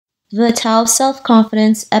The Tao of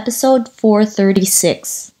Self-Confidence, episode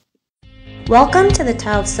 436. Welcome to the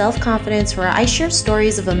Tao of Self-Confidence, where I share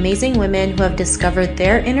stories of amazing women who have discovered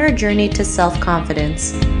their inner journey to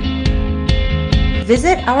self-confidence.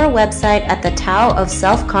 Visit our website at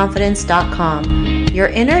thetaoofselfconfidence.com. Your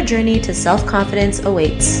inner journey to self-confidence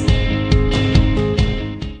awaits.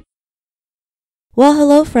 Well,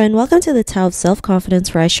 hello friend. Welcome to the Tao of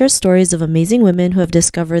Self-Confidence, where I share stories of amazing women who have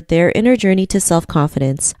discovered their inner journey to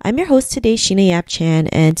self-confidence. I'm your host today, Sheena Yap Chan,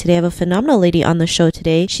 and today I have a phenomenal lady on the show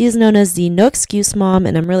today. She is known as the No Excuse Mom,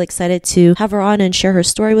 and I'm really excited to have her on and share her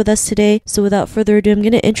story with us today. So without further ado, I'm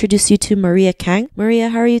going to introduce you to Maria Kang. Maria,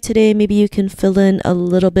 how are you today? Maybe you can fill in a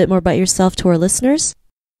little bit more about yourself to our listeners.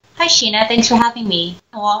 Hi, Sheena. Thanks for having me.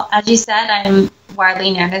 Well, as you said, I'm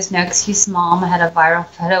widely known as No Excuse Mom. I had a viral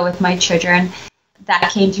photo with my children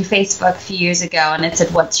that came through Facebook a few years ago, and it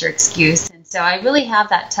said, "What's your excuse?" And so I really have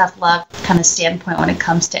that tough love kind of standpoint when it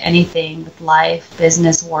comes to anything with life,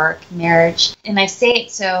 business, work, marriage. And I say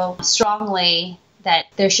it so strongly that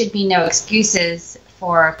there should be no excuses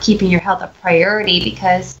for keeping your health a priority,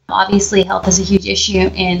 because obviously health is a huge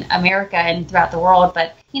issue in America and throughout the world,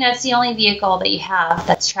 but it's the only vehicle that you have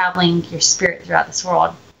that's traveling your spirit throughout this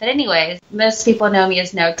world. But anyways, most people know me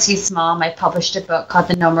as No Excuse Mom. I published a book called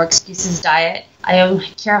The No More Excuses Diet. I own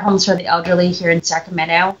care homes for the elderly here in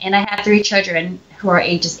Sacramento, and I have 3 children who are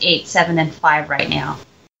ages 8, 7, and 5 right now.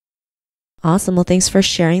 Awesome. Well, thanks for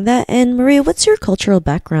sharing that. And Maria, what's your cultural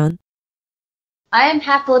background? I am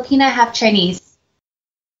half Filipina, half Chinese.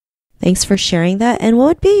 Thanks for sharing that. And what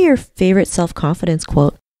would be your favorite self-confidence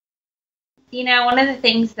quote? One of the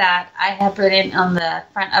things that I have written on the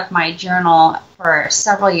front of my journal for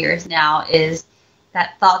several years now is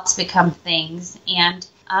that thoughts become things. And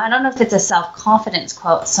I don't know if it's a self-confidence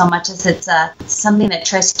quote so much as it's something that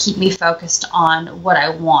tries to keep me focused on what I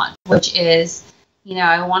want, which is,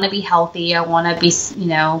 I want to be healthy. I want to be,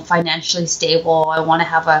 financially stable. I want to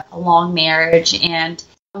have a long marriage. And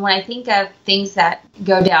when I think of things that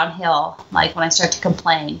go downhill, like when I start to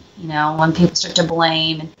complain, when people start to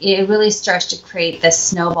blame, it really starts to create this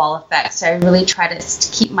snowball effect. So I really try to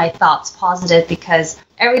keep my thoughts positive, because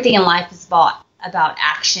everything in life is about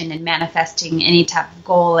action and manifesting any type of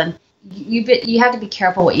goal. And you have to be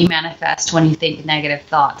careful what you manifest when you think negative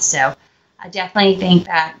thoughts. So I definitely think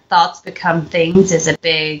that thoughts become things is a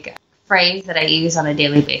big phrase that I use on a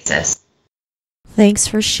daily basis. Thanks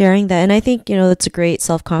for sharing that. And I think, that's a great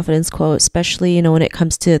self-confidence quote, especially, when it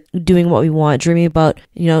comes to doing what we want, dreaming about,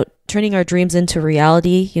 turning our dreams into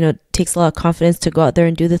reality. It takes a lot of confidence to go out there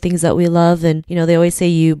and do the things that we love. And, they always say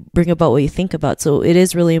you bring about what you think about. So it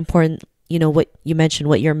is really important, what you mentioned,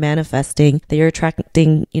 what you're manifesting, that you're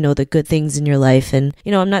attracting, the good things in your life. And,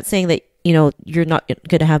 I'm not saying that you're not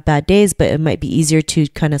going to have bad days, but it might be easier to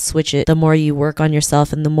kind of switch it the more you work on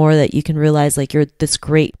yourself and the more that you can realize like you're this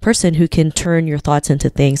great person who can turn your thoughts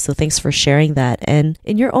into things. So thanks for sharing that. And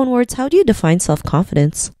in your own words, how do you define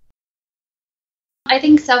self-confidence? I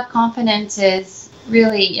think self-confidence is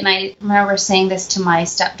really, and I remember saying this to my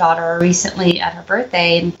stepdaughter recently at her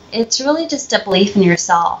birthday, and it's really just a belief in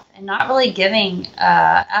yourself and not really giving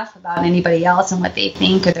a F about anybody else and what they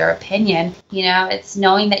think or their opinion. It's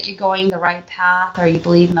knowing that you're going the right path or you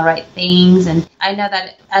believe in the right things. And I know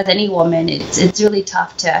that as any woman, it's really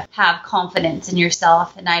tough to have confidence in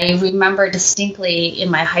yourself. And I remember distinctly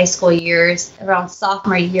in my high school years, around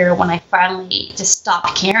sophomore year, when I finally just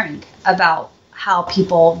stopped caring about how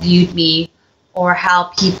people viewed me or how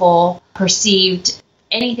people perceived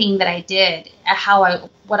anything that I did,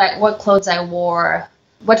 what clothes I wore,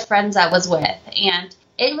 what friends I was with. And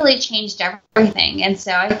it really changed everything. And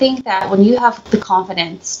so I think that when you have the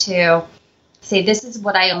confidence to say, this is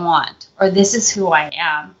what I want, or this is who I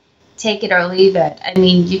am, take it or leave it,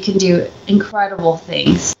 you can do incredible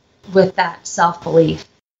things with that self-belief.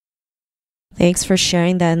 Thanks for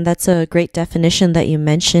sharing that. And that's a great definition that you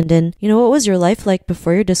mentioned. And, what was your life like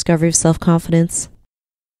before your discovery of self-confidence?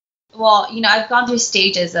 Well, I've gone through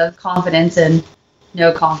stages of confidence and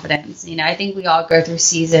no confidence. I think we all go through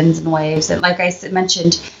seasons and waves. And like I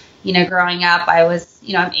mentioned, growing up, I'm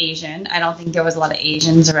Asian. I don't think there was a lot of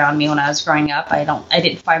Asians around me when I was growing up. I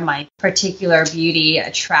didn't find my particular beauty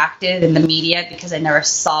attractive in the media because I never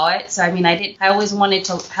saw it. So, I always wanted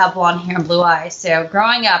to have blonde hair and blue eyes. So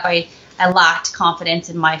growing up, I lacked confidence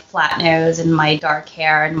in my flat nose and my dark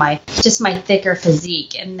hair and my thicker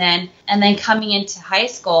physique. And then coming into high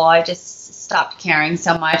school, I just stopped caring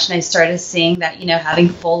so much, and I started seeing that having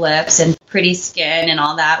full lips and pretty skin and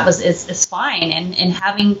all that is fine, and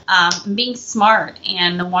having being smart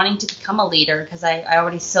and wanting to become a leader, because I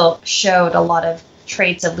already still showed a lot of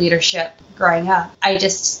traits of leadership growing up. I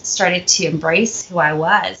just started to embrace who I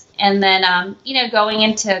was. And then, going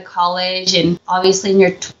into college, and obviously in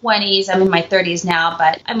your 20s, I'm in my 30s now,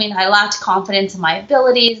 but I lacked confidence in my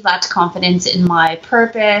abilities, lacked confidence in my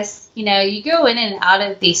purpose. You go in and out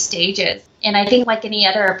of these stages. And I think like any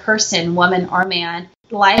other person, woman or man,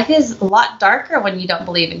 life is a lot darker when you don't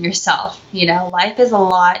believe in yourself. Life is a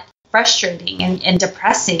lot frustrating and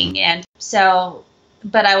depressing. And so,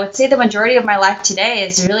 but I would say the majority of my life today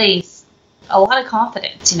is really a lot of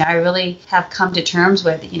confidence. I really have come to terms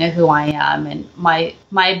with, who I am and my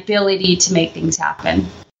ability to make things happen.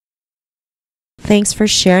 Thanks for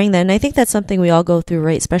sharing that. And I think that's something we all go through,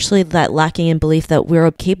 right? Especially that lacking in belief that we're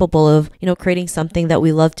capable of, creating something that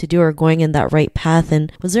we love to do or going in that right path.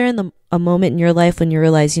 And was there a moment in your life when you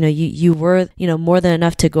realized, you were, more than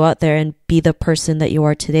enough to go out there and be the person that you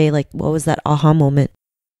are today? Like, what was that aha moment?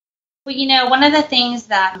 Well, one of the things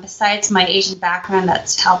that, besides my Asian background,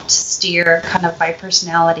 that's helped steer kind of my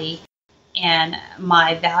personality and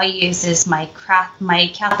my values is my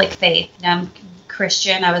Catholic faith. I'm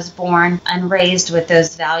Christian. I was born and raised with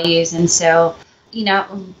those values. And so,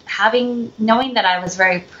 knowing that I was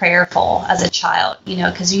very prayerful as a child,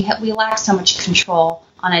 because we lack so much control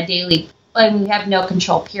on a daily, we have no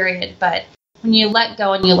control, period. But when you let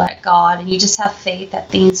go and you let God and you just have faith that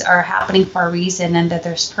things are happening for a reason and that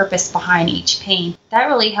there's purpose behind each pain, that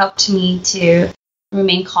really helped me to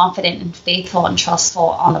remain confident and faithful and trustful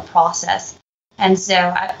on the process. And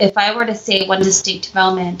so if I were to say one distinct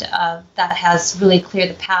moment that has really cleared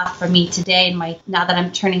the path for me today, now that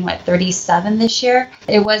I'm turning 37 this year,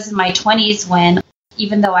 it was in my 20s when,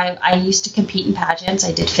 even though I used to compete in pageants,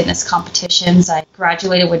 I did fitness competitions, I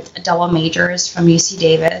graduated with double majors from UC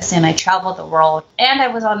Davis, and I traveled the world. And I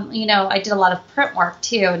was on, I did a lot of print work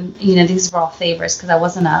too, and, these were all favors because I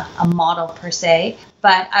wasn't a model per se,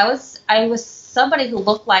 but I was somebody who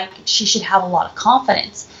looked like she should have a lot of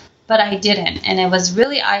confidence. But I didn't. And it was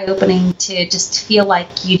really eye-opening to just feel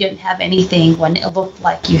like you didn't have anything when it looked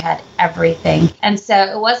like you had everything. And so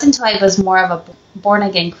it wasn't until I was more of a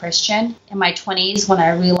born-again Christian in my 20s when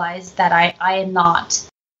I realized that I am not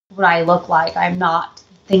what I look like. I'm not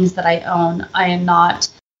the things that I own. I am not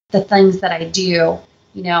the things that I do.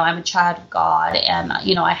 I'm a child of God, and,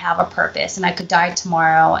 I have a purpose, and I could die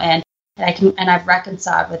tomorrow, and I've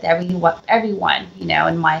reconciled with everyone,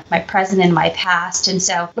 in my present and my past. And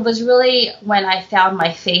so it was really when I found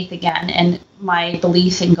my faith again and my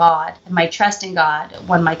belief in God and my trust in God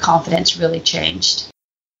when my confidence really changed.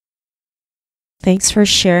 Thanks for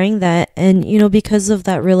sharing that. And, because of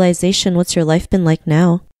that realization, what's your life been like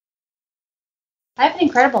now? I have an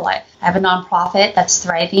incredible life. I have a nonprofit that's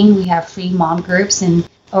thriving. We have free mom groups in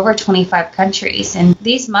over 25 countries. And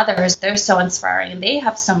these mothers, they're so inspiring. They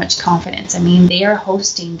have so much confidence. They are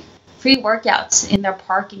hosting free workouts in their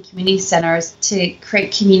park and community centers to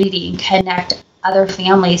create community and connect other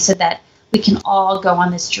families so that we can all go on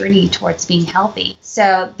this journey towards being healthy.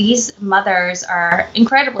 So these mothers are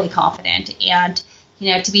incredibly confident, and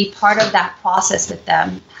to be part of that process with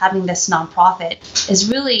them, having this nonprofit is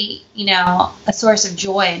really, a source of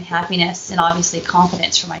joy and happiness and obviously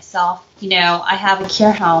confidence for myself. I have a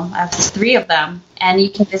care home. I have 3 of them, and you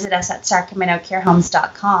can visit us at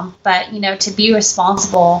sacramentocarehomes.com. But, to be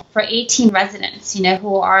responsible for 18 residents,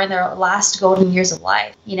 who are in their last golden years of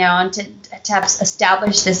life, and to have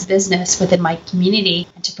established this business within my community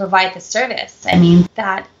and to provide the service,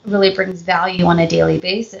 that really brings value on a daily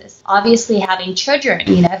basis. Obviously, having children,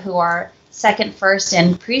 who are second, first,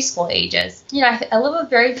 and preschool ages. I live a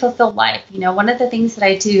very fulfilled life. One of the things that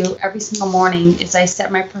I do every single morning is I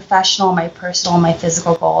set my professional, my personal, and my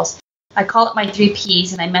physical goals. I call it my 3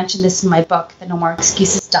 Ps, and I mentioned this in my book, The No More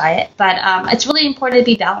Excuses Diet. But it's really important to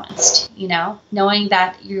be balanced, knowing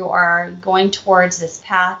that you are going towards this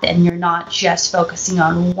path and you're not just focusing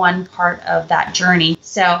on one part of that journey.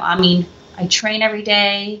 So, I train every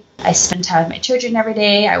day. I spend time with my children every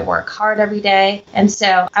day. I work hard every day. And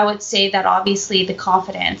so I would say that obviously the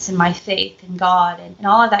confidence and my faith in God and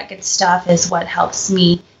all of that good stuff is what helps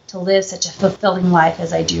me to live such a fulfilling life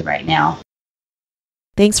as I do right now.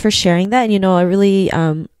 Thanks for sharing that. And, I really,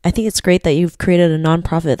 I think it's great that you've created a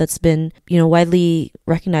nonprofit that's been, widely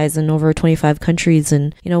recognized in over 25 countries.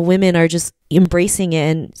 And, women are just embracing it.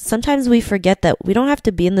 And sometimes we forget that we don't have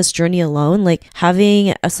to be in this journey alone. Like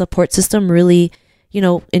having a support system really,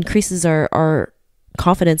 increases our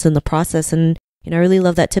confidence in the process. And, I really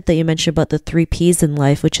love that tip that you mentioned about the 3 Ps in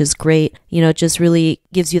life, which is great. It just really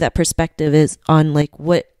gives you that perspective is on like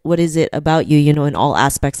what is it about you, in all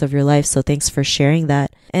aspects of your life. So thanks for sharing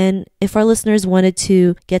that. And if our listeners wanted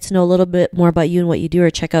to get to know a little bit more about you and what you do or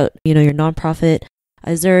check out, your nonprofit,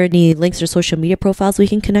 is there any links or social media profiles we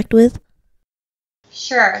can connect with?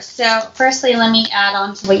 Sure. So, firstly, let me add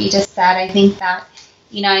on to what you just said. I think that,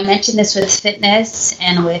 I mentioned this with fitness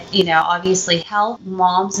and with, obviously health,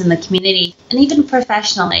 moms in the community, and even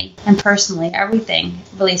professionally and personally, everything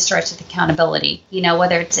really starts with accountability.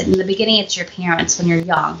 Whether it's in the beginning, it's your parents when you're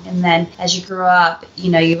young. And then as you grow up,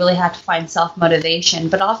 you really have to find self-motivation.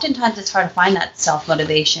 But oftentimes it's hard to find that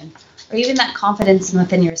self-motivation, or even that confidence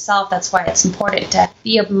within yourself. That's why it's important to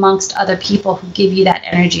be amongst other people who give you that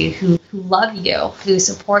energy, who love you, who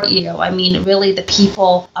support you. I mean, really, the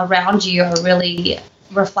people around you are really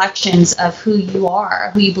reflections of who you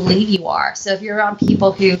are, who you believe you are. So if you're around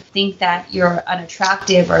people who think that you're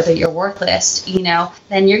unattractive or that you're worthless,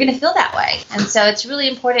 then you're going to feel that way. And so it's really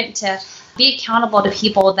important to be accountable to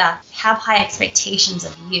people that have high expectations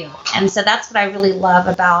of you. And so that's what I really love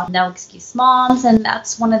about No Excuse Moms. And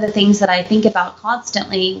that's one of the things that I think about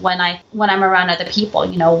constantly when I'm around other people.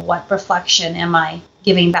 What reflection am I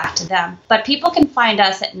giving back to them? But people can find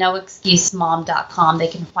us at noexcusemom.com. They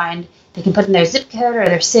can put in their zip code or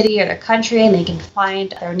their city or their country, and they can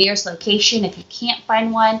find their nearest location. If you can't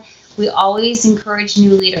find one, we always encourage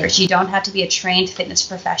new leaders. You don't have to be a trained fitness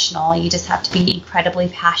professional. You just have to be incredibly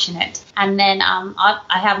passionate. And then I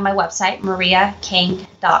have my website,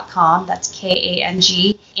 mariakang.com. That's Kang.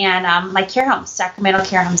 And my care homes,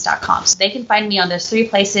 sacramentocarehomes.com. So they can find me on those 3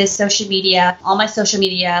 places. Social media, all my social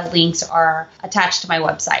media links are attached to my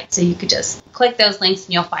website. So you could just click those links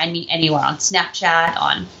and you'll find me anywhere on Snapchat,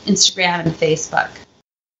 on Instagram, and Facebook.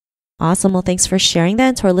 Awesome. Well, thanks for sharing that.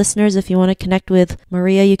 And to our listeners, if you want to connect with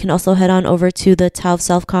Maria, you can also head on over to the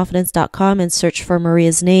taoofselfconfidence.com and search for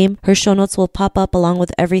Maria's name. Her show notes will pop up along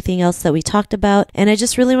with everything else that we talked about. And I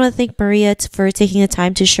just really want to thank Maria for taking the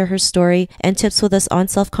time to share her story and tips with us on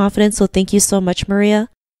self-confidence. So thank you so much, Maria.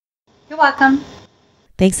 You're welcome.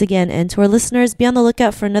 Thanks again. And to our listeners, be on the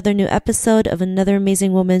lookout for another new episode of another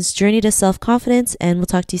amazing woman's journey to self-confidence. And we'll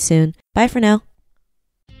talk to you soon. Bye for now.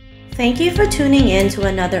 Thank you for tuning in to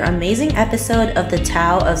another amazing episode of the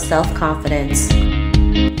Tao of Self-Confidence.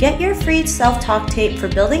 Get your free self-talk tape for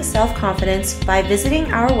building self-confidence by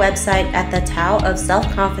visiting our website at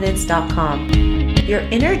thetaoofselfconfidence.com. Your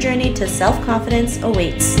inner journey to self-confidence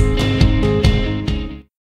awaits.